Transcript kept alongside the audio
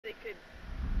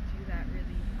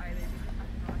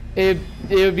It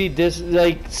would be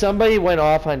like somebody went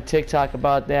off on TikTok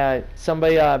about that.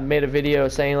 Somebody made a video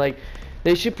saying like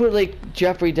they should put like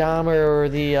Jeffrey Dahmer or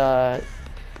the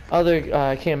other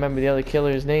I can't remember the other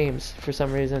killer's names for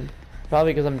some reason.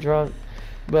 Probably because I'm drunk.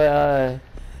 But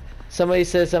somebody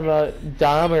said something about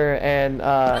Dahmer and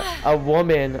a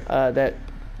woman that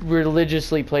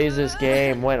religiously plays this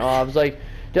game went off. It's like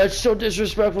that's so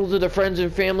disrespectful to the friends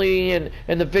and family and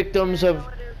the victims of.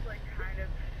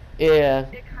 Yeah.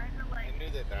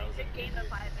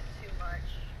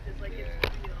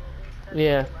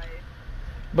 Yeah.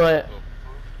 But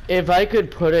if I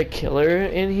could put a killer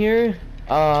in here,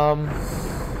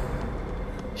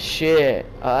 shit.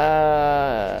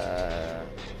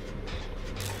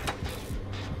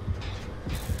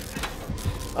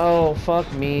 Oh,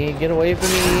 fuck me. Get away from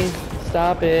me.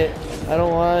 Stop it. I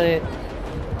don't want it.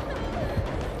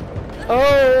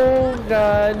 Oh,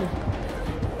 God.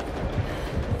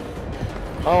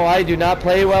 Oh, I do not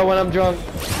play well when I'm drunk.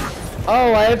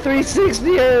 Oh, I have 360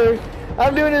 here.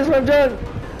 I'm doing this when I'm drunk.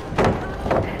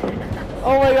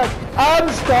 Oh my God. I'm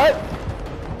stuck.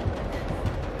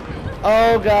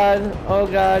 Oh God. Oh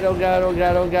God. Oh God. Oh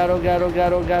God. Oh God. Oh God. Oh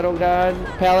God. Oh God. Oh God.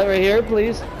 Pallet right here,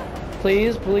 please.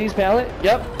 Please, please, pallet.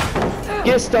 Yep.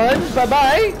 Get stunned.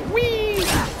 Bye-bye. Whee!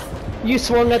 You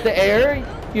swung at the air.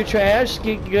 You trash.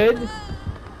 Get good.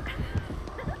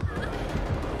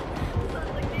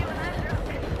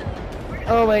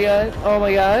 Oh my God. Oh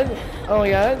my God. Oh my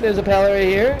God. There's a pallet right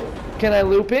here. Can I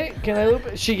loop it? Can I loop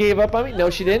it? She gave up on me? No,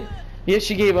 she didn't. Yes,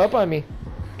 she gave up on me.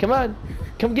 Come on.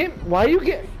 Come get me. Why you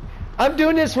get... I'm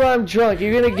doing this when I'm drunk.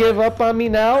 You're gonna give up on me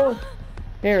now?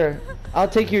 Here. I'll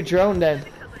take your drone then.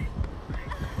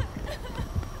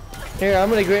 Here, I'm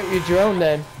gonna grab your drone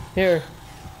then. Here.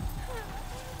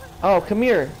 Oh, come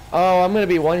here. Oh, I'm gonna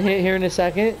be one hit here in a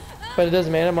second. But it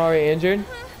doesn't matter. I'm already injured.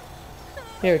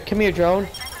 Here, come here, drone.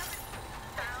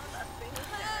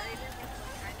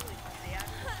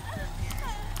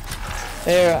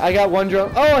 There, I got one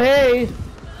drone. Oh, hey!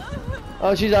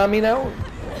 Oh, she's on me now?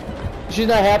 She's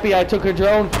not happy I took her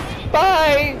drone.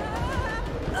 Bye!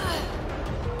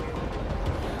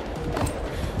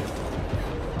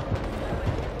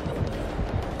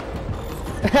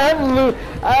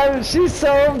 She's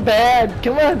so bad.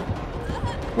 Come on.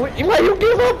 Why you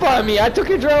give up on me? I took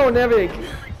her drone and everything.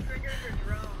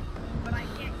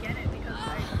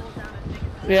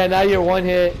 Yeah, now you're one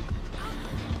hit.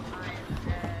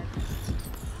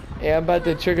 Yeah, I'm about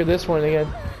to trigger this one again.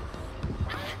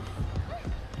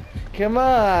 Come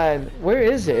on. Where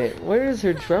is it? Where is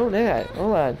her drone at?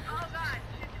 Hold on.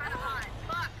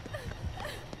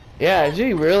 Yeah,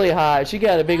 she's really hot. She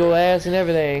got a big old ass and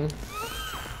everything.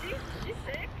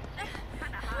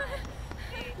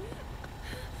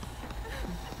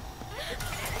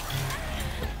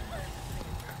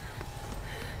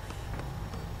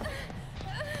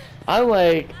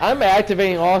 I'm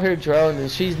activating all her drones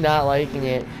and she's not liking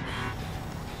it.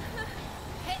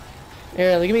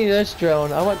 Here, give me this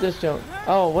drone. I want this drone.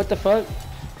 Oh, what the fuck?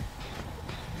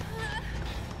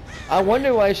 I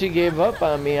wonder why she gave up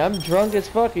on me. I'm drunk as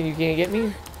fuck and you can't get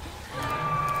me.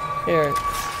 Here.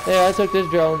 There, I took this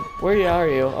drone. Where are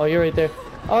you? Oh, you're right there.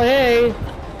 Oh, hey!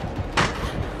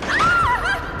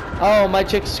 Oh, my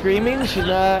chick's screaming. She's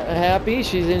not happy.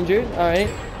 She's injured. Alright.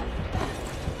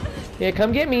 Yeah,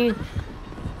 come get me.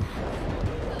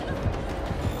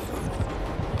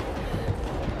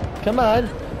 Come on.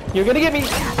 You're gonna get me.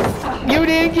 You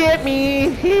didn't get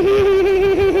me.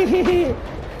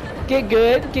 Get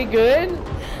good. Get good.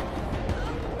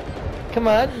 Come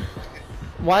on.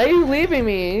 Why are you leaving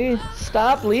me?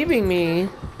 Stop leaving me.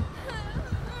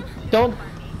 Don't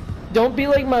be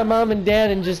like my mom and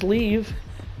dad and just leave.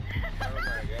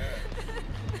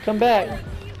 Come back.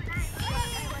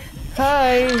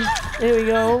 Hi. There we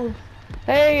go.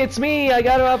 Hey, it's me. I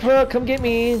got her off hook. Come get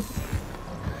me.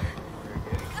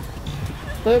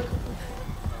 Look.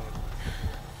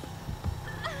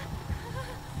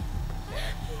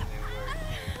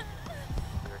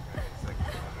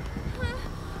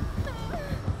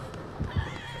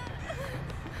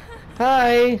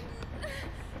 Hi.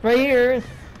 Right here.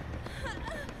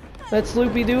 That's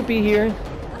loopy doopy here.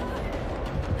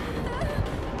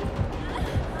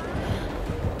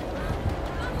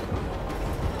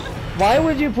 Why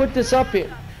would you put this up here?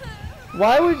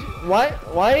 Why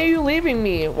are you leaving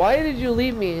me? Why did you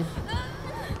leave me?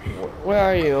 Where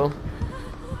are you?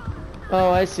 Oh,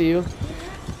 I see you.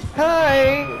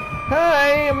 Hi!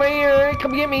 Hi, I'm right here.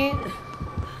 Come get me.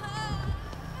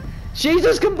 She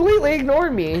just completely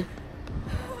ignored me.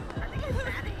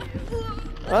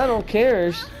 I don't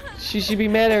care. She should be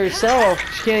mad at herself.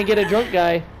 She can't get a drunk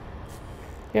guy.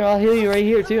 Here, I'll heal you right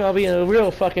here too. I'll be a real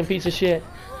fucking piece of shit.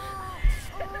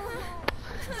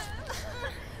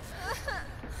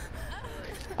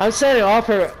 I'm setting off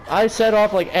her. I set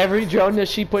off like every drone that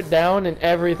she put down and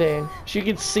everything. She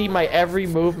could see my every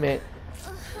movement.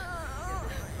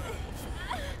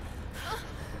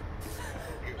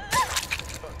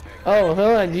 Oh,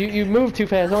 hold on. You move too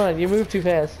fast. Hold on. You move too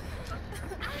fast.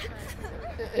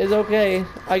 It's okay.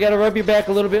 I gotta rub your back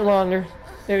a little bit longer.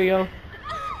 There you go.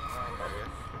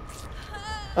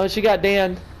 Oh, she got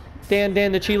Dan. Dan,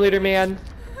 the cheerleader man.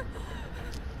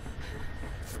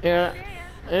 Yeah.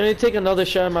 I'm gonna take another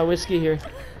shot of my whiskey here.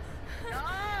 No,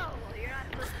 you're not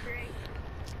supposed to drink.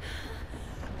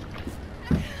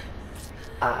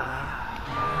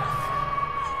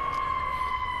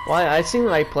 Why? I seem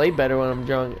like I play better when I'm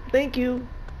drunk. Thank you.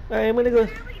 Alright, I'm gonna go.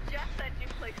 Literally just said you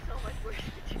play so much worse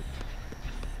than you.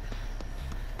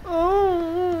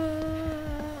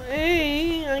 Oh,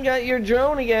 hey, I got your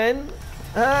drone again.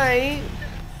 Hi.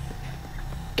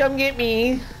 Come get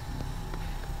me.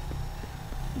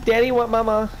 Daddy want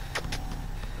mama.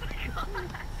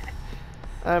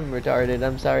 I'm retarded,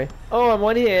 I'm sorry. Oh, I'm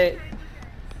one hit.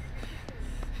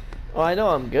 Oh, I know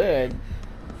I'm good.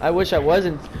 I wish I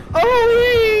wasn't. Oh,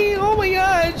 hey! Oh my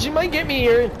god, she might get me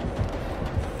here.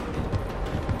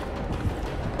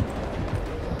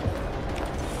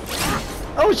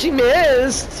 Oh, she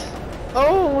missed.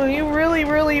 Oh, you really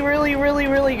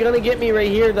gonna get me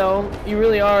right here, though. You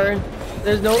really are.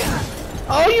 There's no...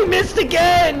 Oh, you missed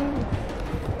again!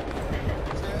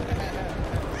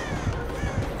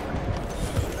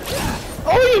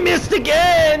 Oh, you missed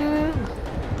again!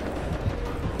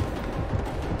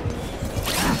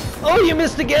 Oh, you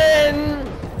missed again!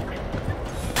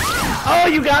 Oh,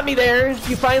 you got me there.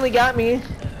 You finally got me.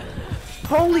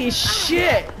 Holy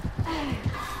shit!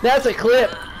 That's a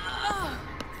clip.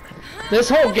 This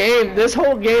whole game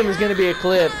is gonna be a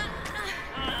clip.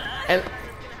 And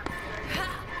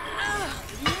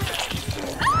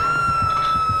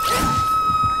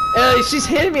she's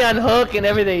hitting me on hook and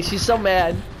everything. She's so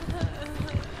mad.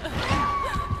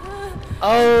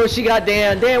 Oh, she got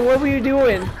Dan. Dan, what were you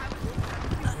doing?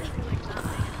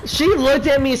 She looked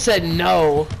at me and said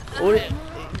no.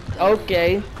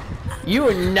 Okay. You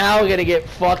are now gonna get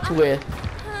fucked with.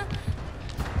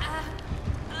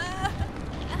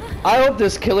 I hope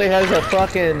this killer has a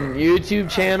fucking YouTube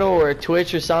channel or a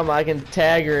Twitch or something I can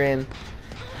tag her in.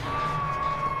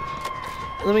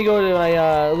 Let me go to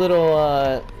my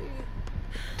little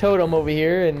totem over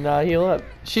here and heal up.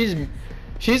 She's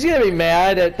gonna be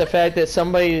mad at the fact that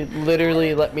somebody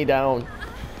literally let me down.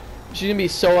 She's gonna be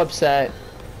so upset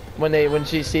when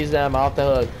she sees that I'm off the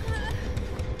hook.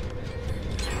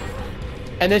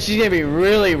 And then she's gonna be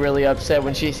really upset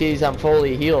when she sees I'm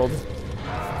fully healed.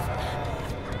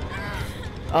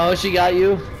 Oh, she got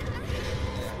you?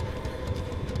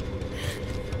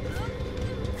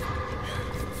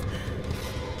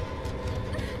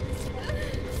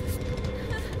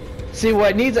 See,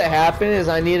 what needs to happen is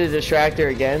I need to distract her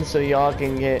again so y'all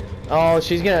can get... Oh,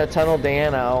 she's gonna tunnel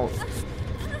Dan out.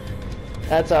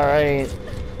 That's alright.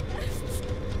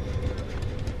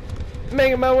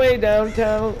 Making my way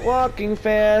downtown, walking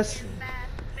fast.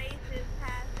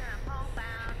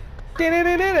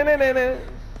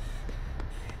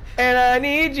 And I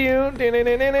need you.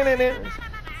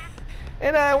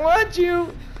 And I want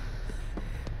you.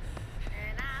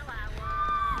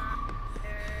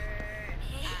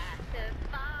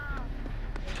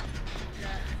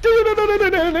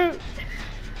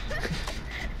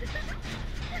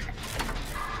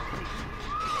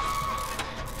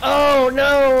 Oh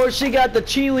no, she got the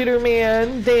cheerleader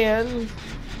man, Dan.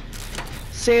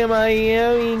 Sam I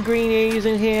am eating green eggs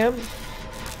and ham.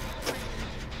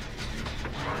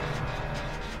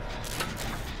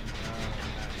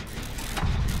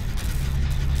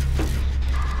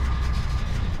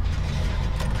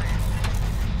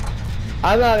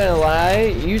 I'm not gonna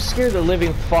lie, you scared the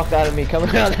living fuck out of me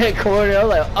coming out that corner. I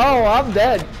was like, oh, I'm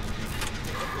dead.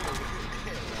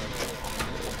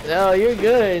 No, you're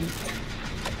good.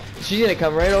 She's gonna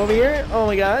come right over here. Oh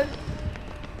my god.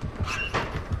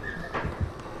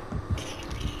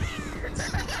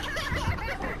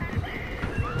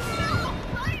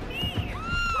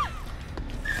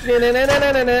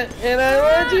 And I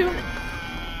want you.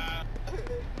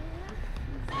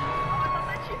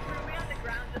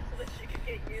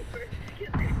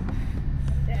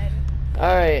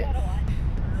 Alright.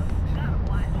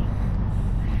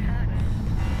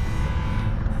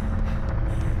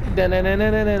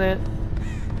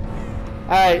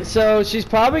 Alright, so she's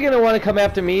probably going to want to come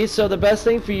after me, so the best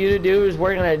thing for you to do is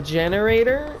work on a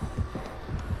generator.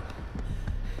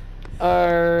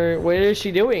 Or what is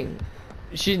she doing?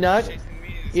 She's not. Chasing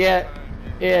me this Yeah, whole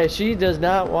time. yeah. She does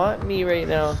not want me right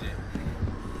now. All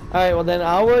right. Well, then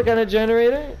I'll work on a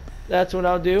generator. That's what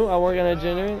I'll do. I'll work on a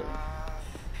generator.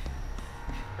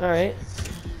 All right.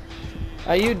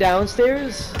 Are you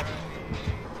downstairs?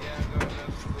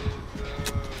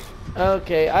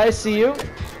 Okay, I see you.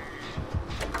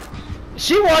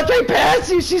 She walked right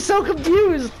past you. She's so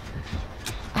confused.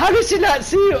 How did she not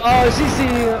see you? Oh, she see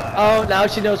you. Oh, now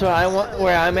she knows where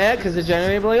I'm at because the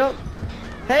generator blew up.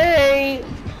 Hey,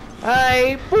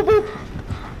 hi, boop boop.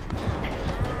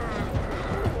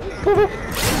 Boop boop.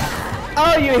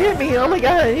 Oh, you hit me. Oh my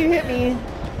God, you hit me.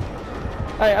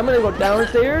 All right, I'm gonna go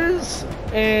downstairs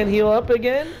and heal up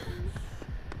again.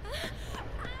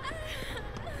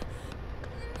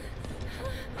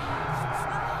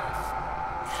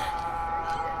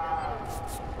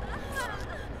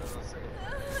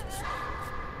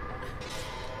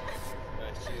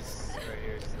 She's right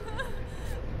here.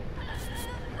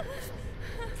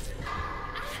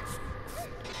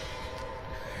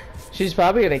 She's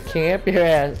probably gonna camp your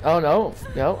ass. Oh no,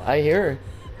 no, I hear her.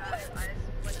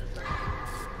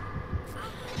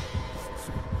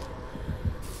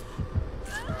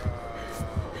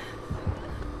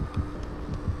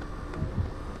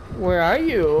 Where are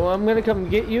you? I'm gonna come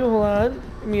get you. Hold on.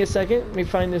 Give me a second. Let me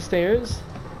find the stairs.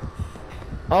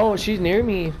 Oh, she's near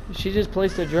me. She just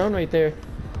placed a drone right there.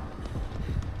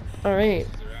 Alright.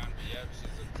 She's around me. Yep,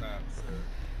 she's up top. So.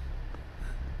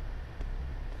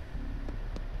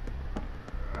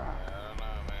 I don't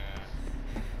know,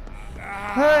 man.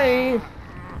 Hi.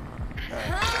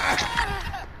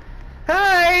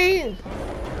 Hi.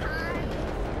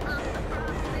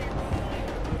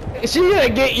 She gonna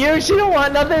get you. She don't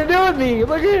want nothing to do with me.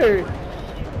 Look at her.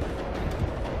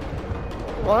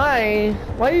 Why?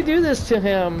 Why do you do this to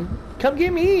him? Come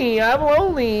get me. I'm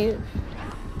lonely.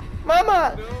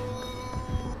 Mama.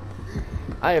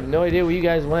 I have no idea where you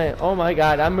guys went. Oh my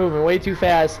God, I'm moving way too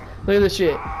fast. Look at this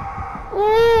shit.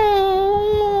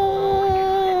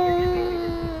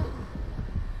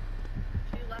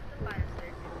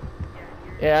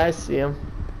 Yeah, I see him.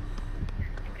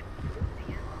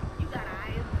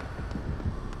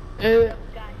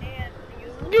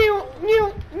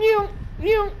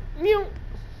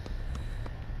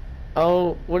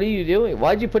 Oh, what are you doing?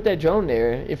 Why'd you put that drone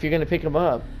there if you're gonna pick him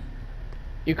up?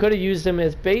 You could have used him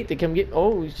as bait to come get.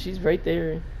 Oh, she's right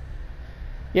there.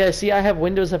 Yeah, see, I have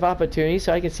windows of opportunity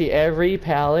so I can see every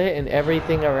pallet and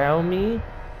everything around me.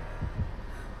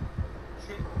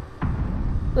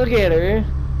 Look at her.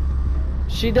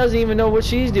 She doesn't even know what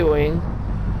she's doing.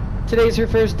 Today's her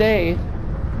first day.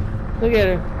 Look at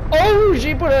her. Oh,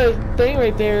 she put a thing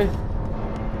right there.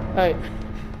 Alright.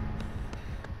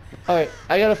 Alright,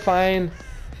 I gotta find...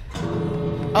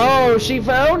 Oh, she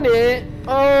found it.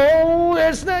 Oh,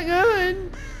 that's not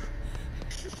good.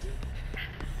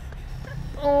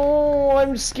 Oh,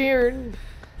 I'm scared.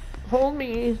 Hold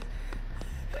me.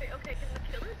 Wait, okay, can the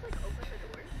killers like open the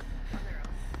doors on their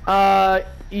own?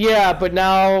 Yeah, but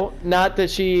now, not that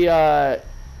she,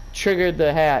 triggered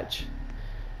the hatch.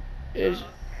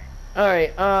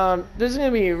 Alright, this is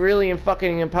gonna be really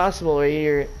fucking impossible right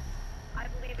here. I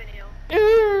believe in you.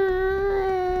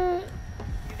 Uh,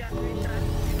 You got 3 shots.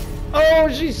 Oh,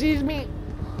 she sees me.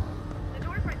 The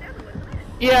door's right there, though, isn't it?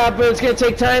 Yeah, but it's gonna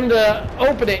take time to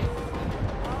open it.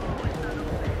 Oh, it's not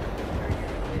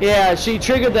open. Yeah, she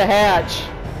triggered the hatch.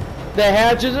 The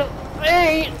hatch is...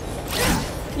 Hey!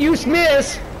 You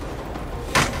miss!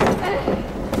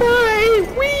 Bye!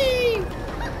 Whee!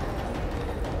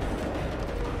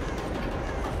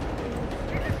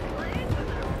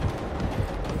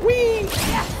 Whee!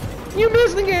 You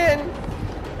missed again!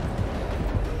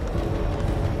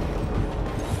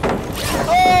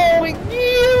 Oh,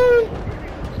 you!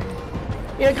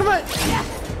 Yeah, come on!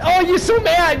 Oh, you're so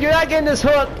mad! You're not getting this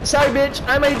hook! Sorry, bitch.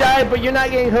 I may die, but you're not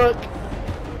getting hooked.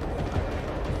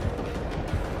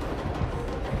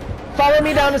 Follow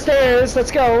me down the stairs. Let's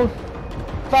go.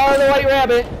 Follow the white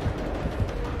rabbit.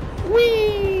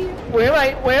 Whee! Where am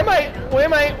I? Where am I? Where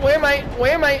am I? Where am I?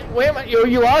 Where am I? Where am I?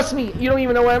 You lost me. You don't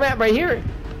even know where I'm at. Right here.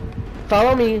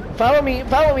 Follow me. Follow me.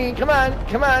 Follow me. Come on.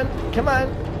 Come on. Come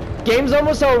on. Game's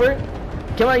almost over.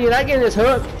 Come on. You're not getting this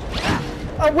hook.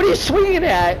 Oh, what are you swinging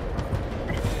at?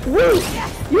 Woo!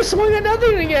 You swung at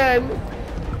nothing again.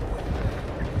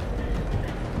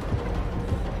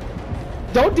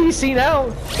 Don't DC now.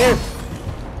 Here.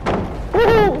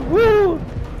 Woo! Woo!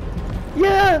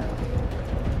 Yeah!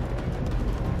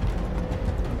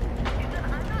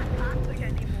 I'm not toxic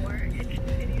anymore. It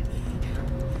continues.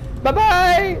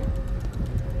 Bye-bye!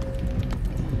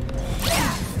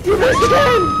 You missed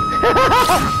again!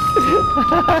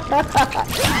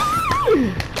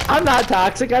 I'm not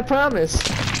toxic, I promise.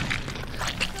 It's okay,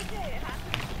 it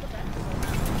happens to the best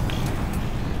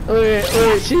of us.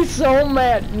 Look, she's so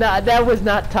mad. Nah, that was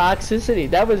not toxicity.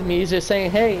 That was me just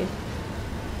saying, hey,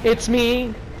 it's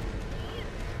me.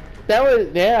 That was,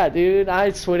 yeah, dude,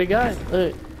 I swear to God.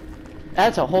 Look,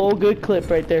 that's a whole good clip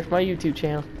right there for my YouTube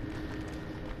channel.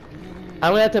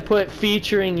 I'm gonna have to put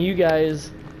featuring you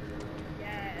guys.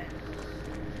 Yeah.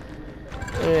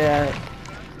 Yeah.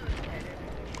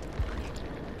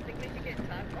 Think we should get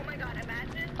tucked? Oh my god,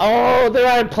 imagine. Oh,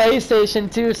 they're on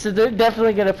PlayStation too, so they're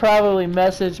definitely gonna probably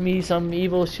message me some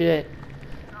evil shit.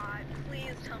 God,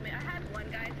 please tell me. I had one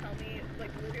guy tell me,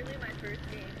 like, literally my first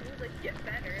game. He was like, get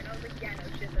better. And I was like, yeah, no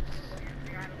shit, that's the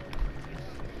answer. I don't know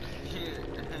what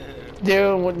you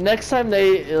want. Dude, next time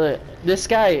this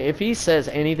guy, if he says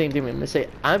anything to me, I'm gonna say,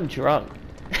 I'm drunk.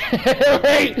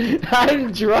 Like,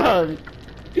 I'm drunk.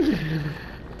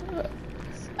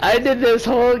 I did this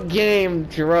whole game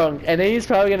drunk, and then he's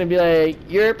probably gonna be like,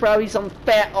 you're probably some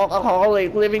fat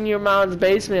alcoholic living in your mom's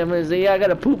basement. I'm gonna say, yeah, I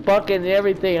got a poop bucket and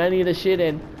everything I need a shit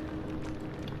in.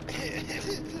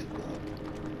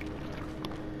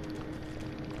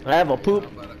 I have a poop.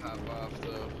 I'm about to hop off,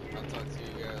 so I'll talk to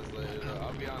you guys later.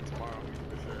 I'll be on tomorrow,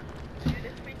 for sure. Dude,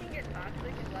 if we can get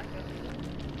toxic and let go.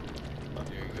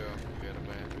 Here you go. We got a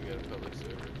man. We got a public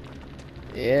server.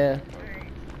 Yeah. Alright.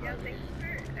 Yeah, thanks for,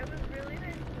 it was really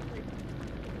nice to, like,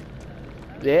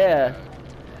 Yeah.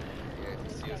 Yeah, if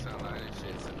you see us online and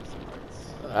shit, send us some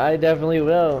pics. I definitely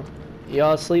will.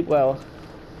 Y'all sleep well.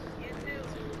 you too.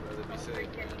 Brother, be Don't safe. break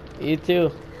any. You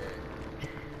too. Yeah.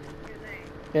 Good night.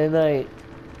 Good night.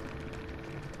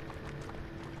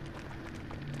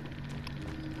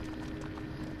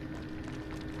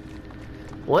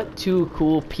 What two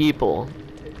cool people.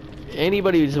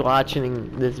 Anybody who's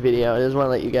watching this video, I just want to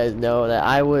let you guys know that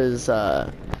I was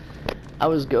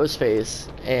Ghostface,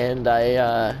 and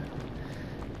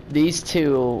these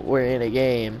two were in a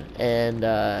game,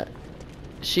 and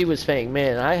she was Fang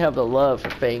Min. I have the love for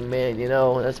Fang Min, you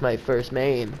know, that's my first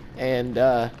main, and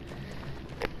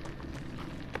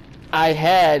I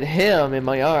had him in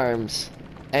my arms,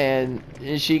 and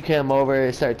she came over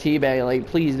and started teabagging, like,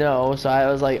 please no. So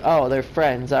I was like, oh, they're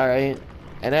friends, alright.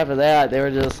 And after that, they were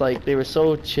just like, they were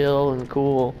so chill and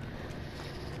cool.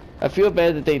 I feel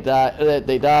bad that they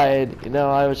died. You know,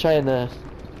 I was trying to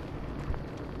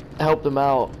help them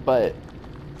out, but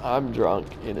I'm drunk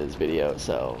in this video,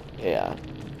 so yeah.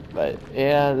 But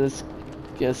yeah, this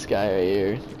guy right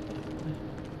here.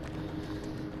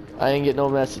 I didn't get no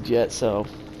message yet, so